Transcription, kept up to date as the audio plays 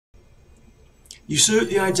Usurp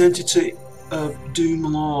the identity of Doom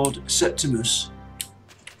Lord Septimus.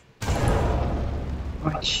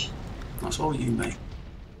 Right. That's all you, mate.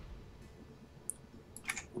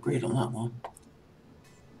 Agreed on that one.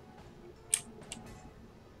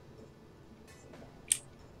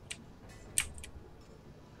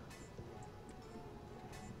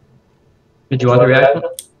 Did you want the reaction?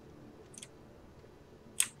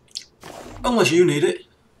 Unless you need it.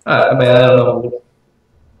 I mean, I don't know.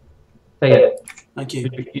 Take it. Thank you.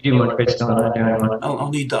 You do much great stuff on that anyway. I'll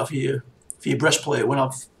need that for your breastplate when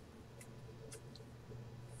I've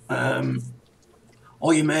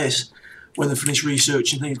all your mates when they finish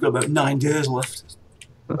researching things. Got about 9 days left.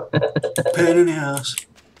 Pain in the ass.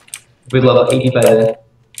 We'd level 80 by then.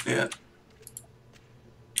 Yeah.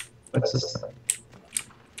 What's this?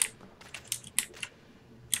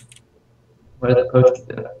 What did the coach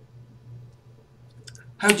do?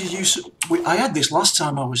 How did you? I had this last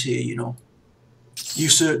time I was here. You know,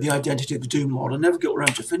 usurp the identity of the Doom Lord. I never got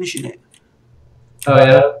around to finishing it. Oh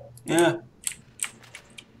yeah. Yeah.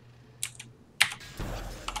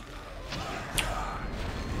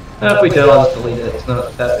 If we do, I'll just delete it. It's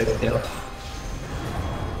not that big a deal.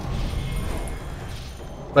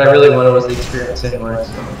 What I really wanted was the experience anyway,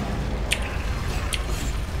 so.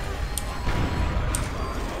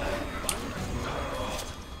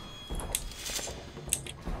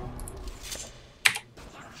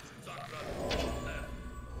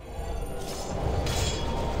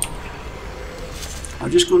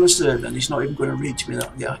 I'm just going to say then he's not even going to reach me,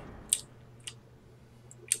 that guy.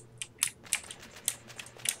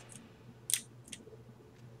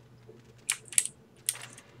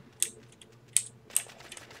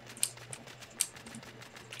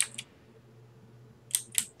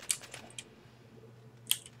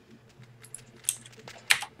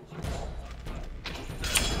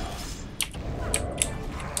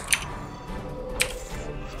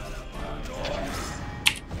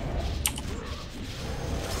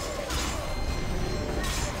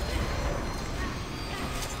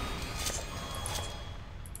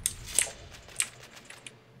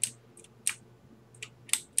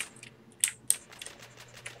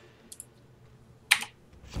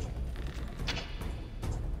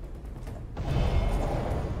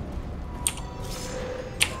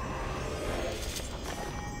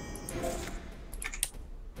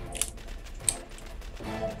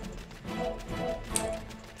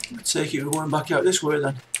 I take it we're going back out this way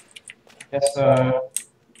then. Yes,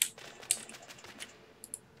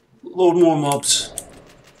 Load more mobs.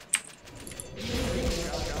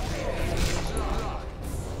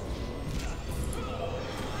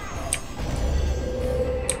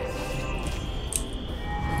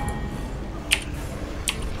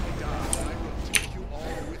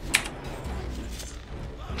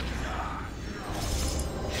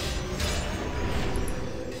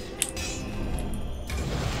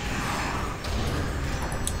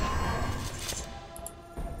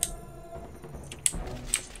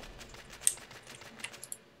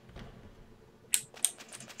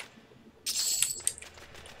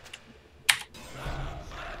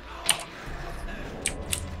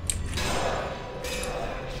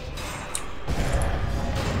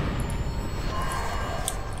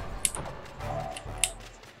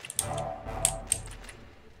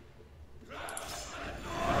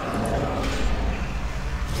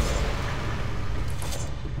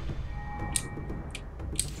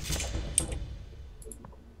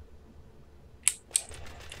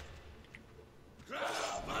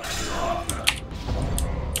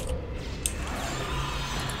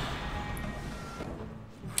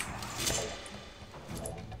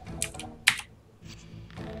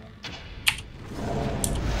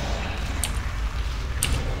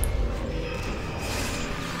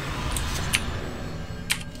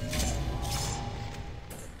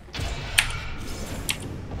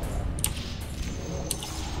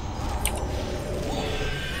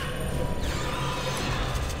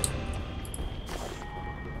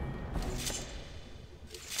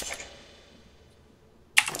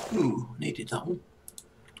 Ooh, needed that one.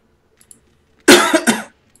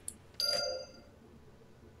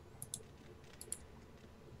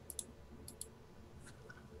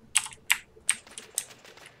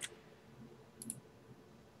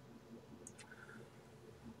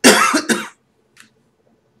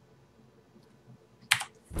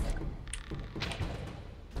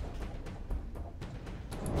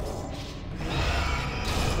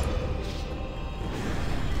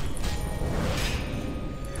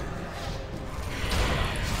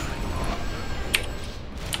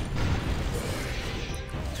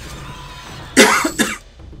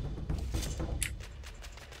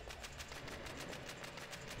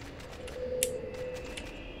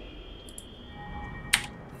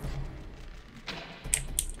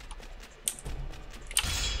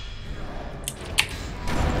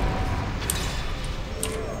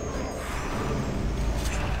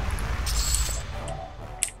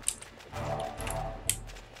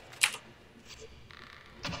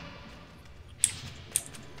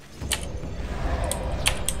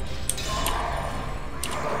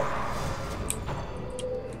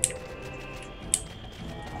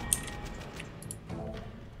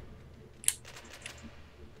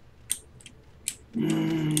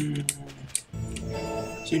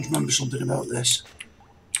 Seem to remember something about this.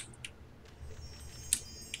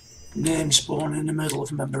 Name spawn in the middle, if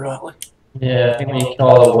I remember rightly. Yeah, I think when you kill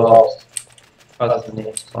all the wells, causes the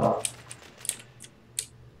name spawn.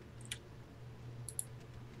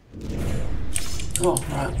 Oh,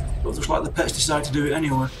 right. But looks like the pets decide to do it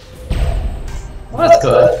anyway. Well, that's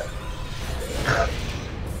good.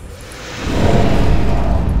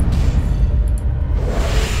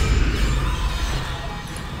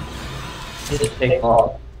 Didn't take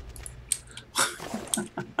long.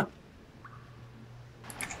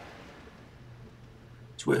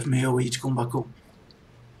 Just wait for me OE to come back up.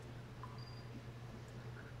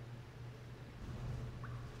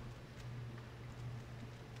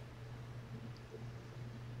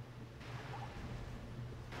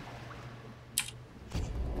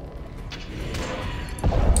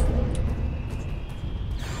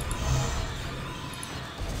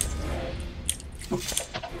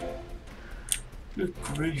 Good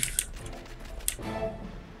grief.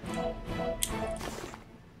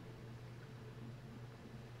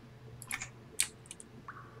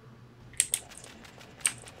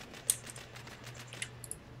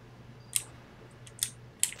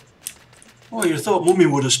 Oh, you thought Mummy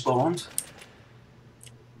would have spawned.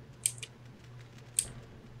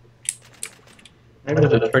 Maybe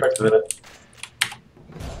there's a trick to it.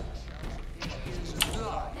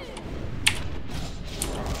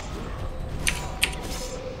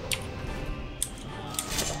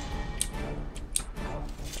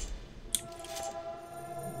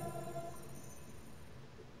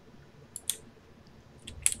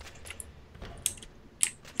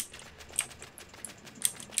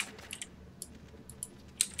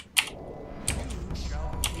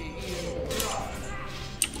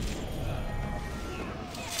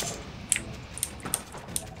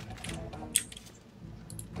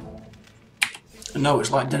 And now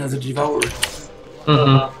it's like Den of the Devourer.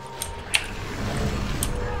 Mm-hmm.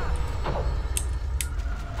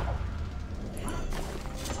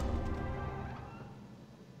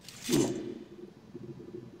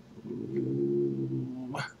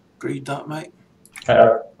 Read that, mate.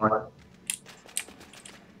 Right.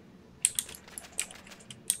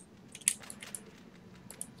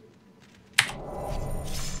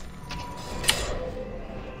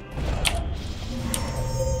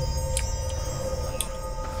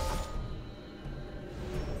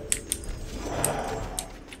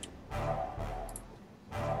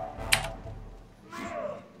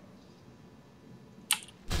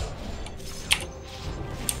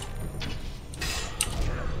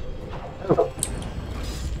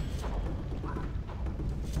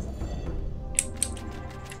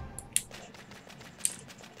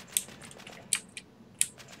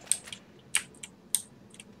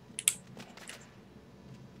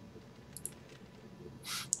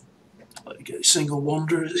 Like get a single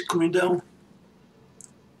wanderer as it's coming down.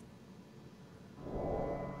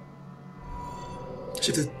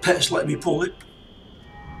 See if the pets let me pull it.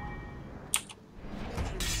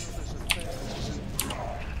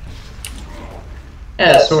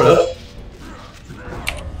 Yeah, sort of.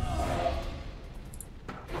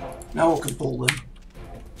 Now I can pull them.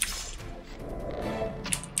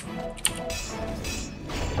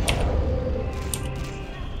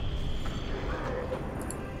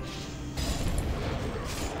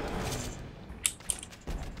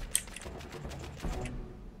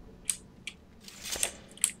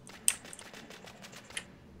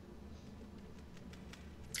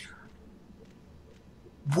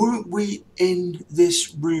 Weren't we in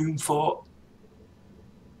this room for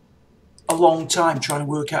a long time trying to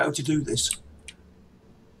work out how to do this?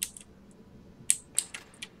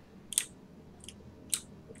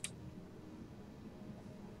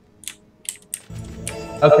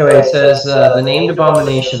 Okay, wait, it says the named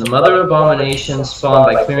abomination. The mother abomination spawned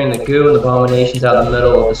by clearing the goo and abominations out of the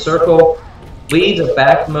middle of the circle. Leads of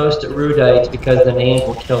backmost erudites because the names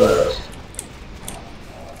will kill those.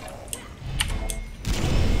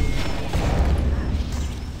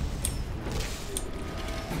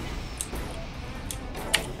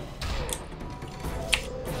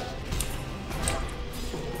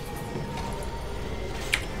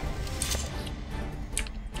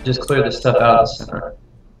 Just clear the stuff out of the center.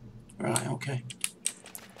 Right, okay.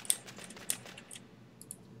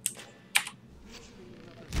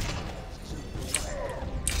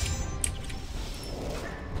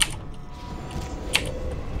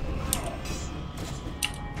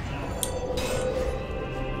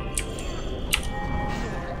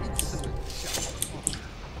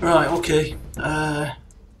 Right, okay.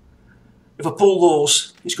 If I pull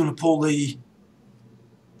those, it's going to pull the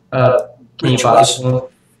Can you buy rituals. one?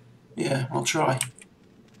 Yeah, I'll try.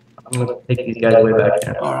 I'm gonna take these guys way back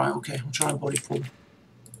there. Alright, okay, I'll try and body pull.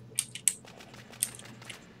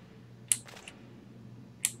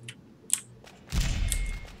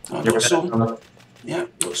 I've got some. Yeah,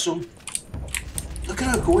 got some. Look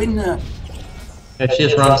at her go in there. Yeah, she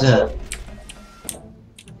just runs in.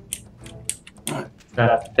 Right.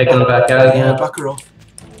 Okay, taking them back out again. Back her off.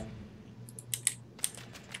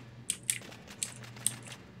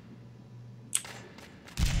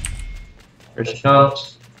 Here she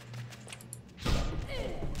comes.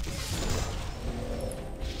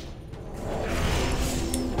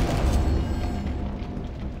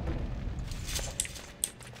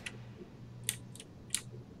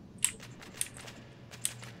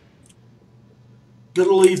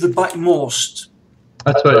 Gotta leave the backmost.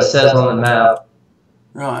 That's what it says on the map.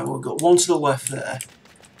 Right, we've got one to the left there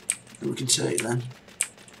that we can take then.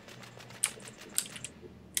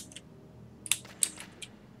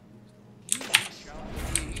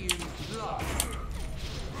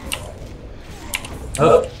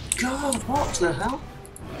 Oh. God, what the hell?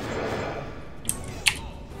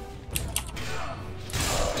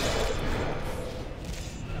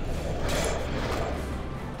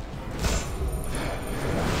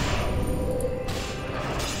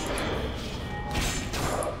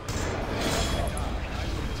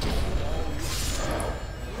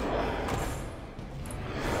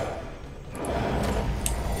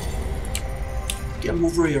 Get them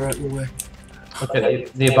over here out of the way. Okay,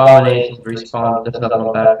 the abominations respawn. There's another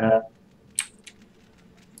one back there.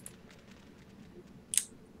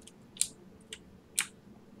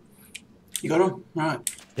 You got them? Right.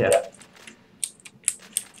 Yeah.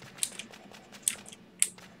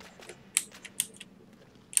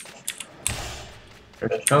 Here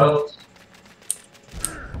she comes.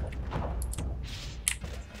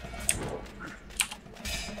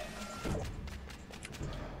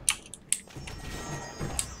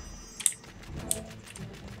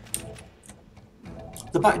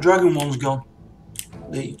 The back dragon one's gone.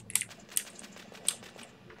 She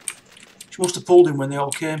must have pulled him when they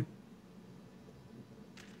all came.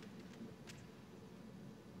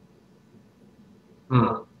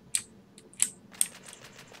 Hmm.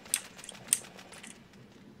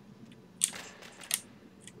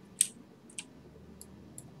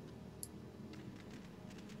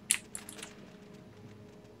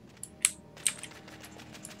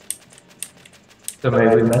 So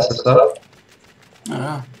maybe we mess this up? I don't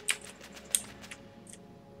know.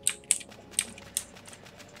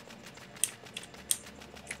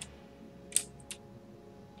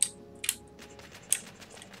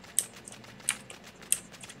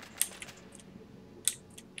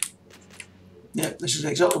 Yeah, this is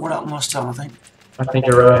exactly what happened last time, I think. I think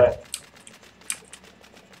you're right.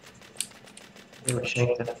 We were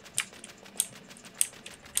shanked it.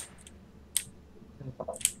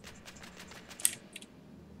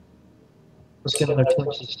 Let's get another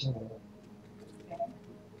torches.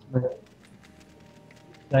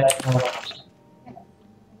 Nice.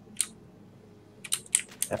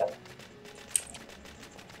 Yeah.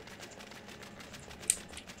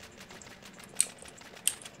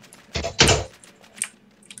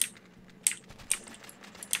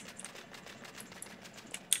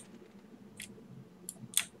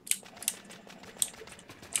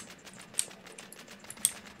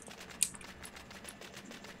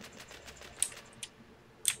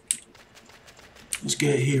 This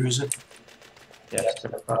gate here, is it? Yeah,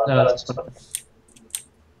 no, that's not.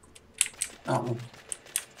 That one.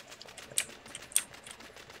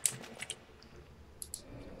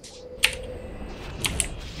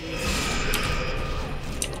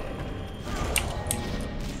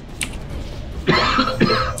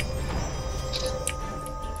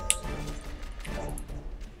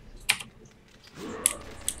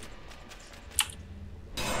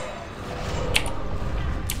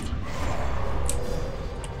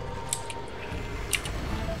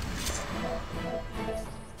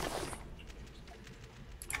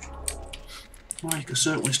 Well, you could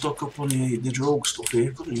certainly stock up on the drogue stuff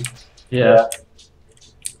here, couldn't you? Yeah.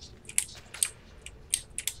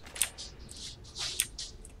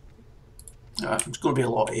 Alright, it's going to be a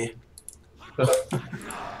lot here.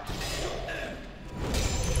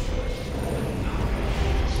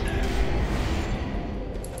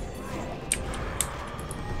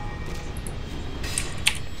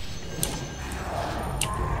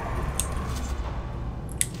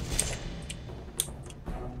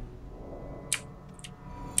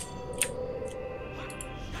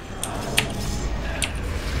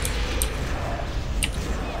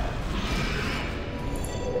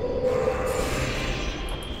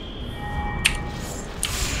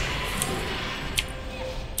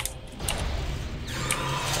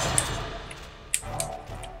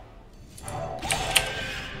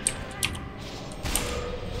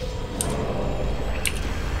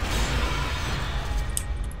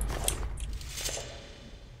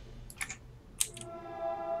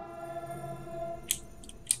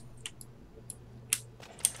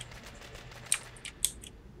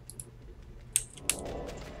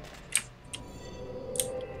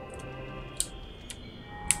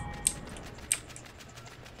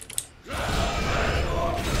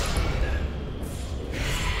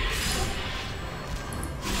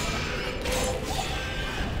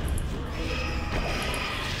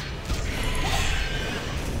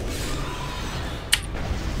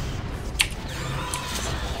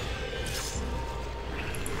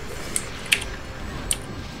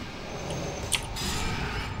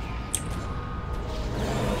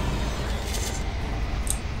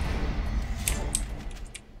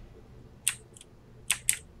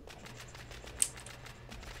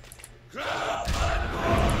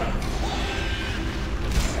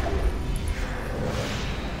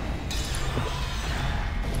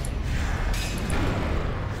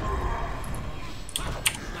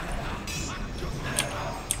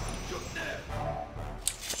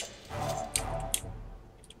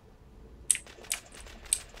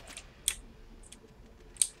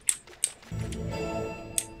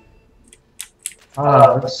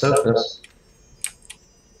 Ah, let's soak this.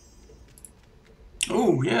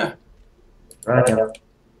 Oh, yeah. Right now.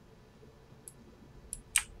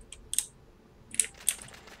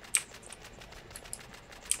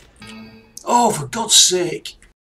 Oh, for God's sake.